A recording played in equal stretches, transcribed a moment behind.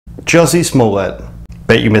Jussie Smollett.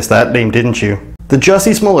 Bet you missed that name, didn't you? The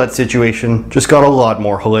Jussie Smollett situation just got a lot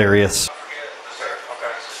more hilarious. Do you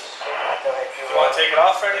want to take it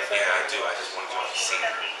off or anything? Yeah, I do. I just want you to see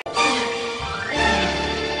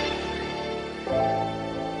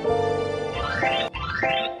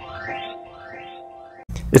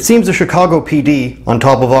it. It seems the Chicago PD, on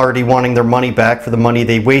top of already wanting their money back for the money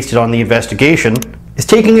they wasted on the investigation, is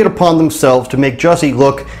taking it upon themselves to make Jussie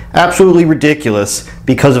look absolutely ridiculous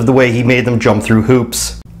because of the way he made them jump through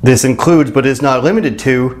hoops. This includes, but is not limited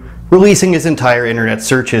to, releasing his entire internet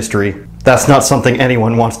search history. That's not something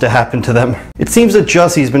anyone wants to happen to them. It seems that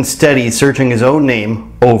Jussie's been steady searching his own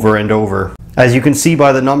name over and over. As you can see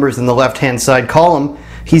by the numbers in the left-hand side column,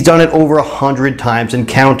 he's done it over 100 times and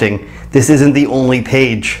counting. This isn't the only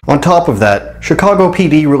page. On top of that, Chicago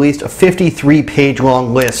PD released a 53-page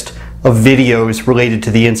long list of videos related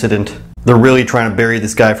to the incident. They're really trying to bury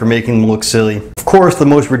this guy for making him look silly. Of course, the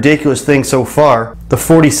most ridiculous thing so far, the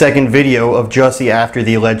 40-second video of Jussie after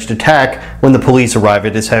the alleged attack when the police arrive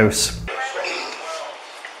at his house.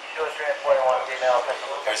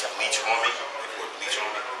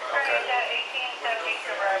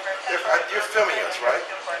 You're filming us, right?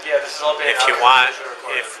 Yeah, this is all being If you want,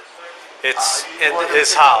 if it's in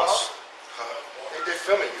his house, They're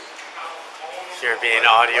filming you. you're being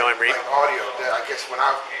audio and Like audio. I guess when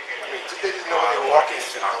I mean, they didn't know when they were walking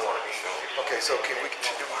into the door. Okay, so can we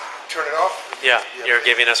turn it off? yeah, you're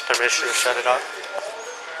giving us permission to shut it off.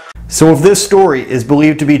 So if this story is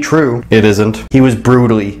believed to be true, it isn't. He was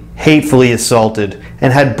brutally, hatefully assaulted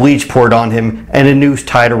and had bleach poured on him and a noose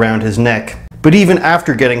tied around his neck. But even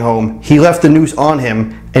after getting home, he left the noose on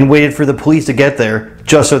him and waited for the police to get there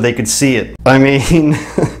just so they could see it. I mean...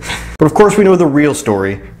 But of course we know the real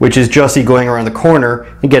story, which is Jussie going around the corner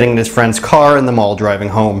and getting in his friend's car and them all driving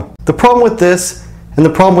home. The problem with this, and the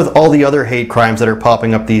problem with all the other hate crimes that are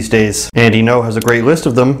popping up these days, and has a great list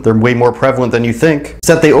of them, they're way more prevalent than you think, is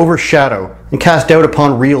that they overshadow and cast doubt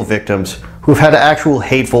upon real victims who've had actual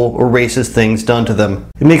hateful or racist things done to them.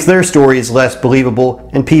 It makes their stories less believable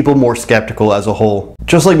and people more skeptical as a whole.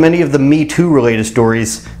 Just like many of the Me Too related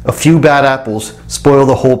stories, a few bad apples spoil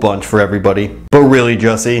the whole bunch for everybody. But really,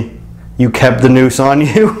 Jussie, you kept the noose on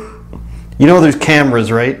you? You know there's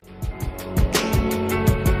cameras, right?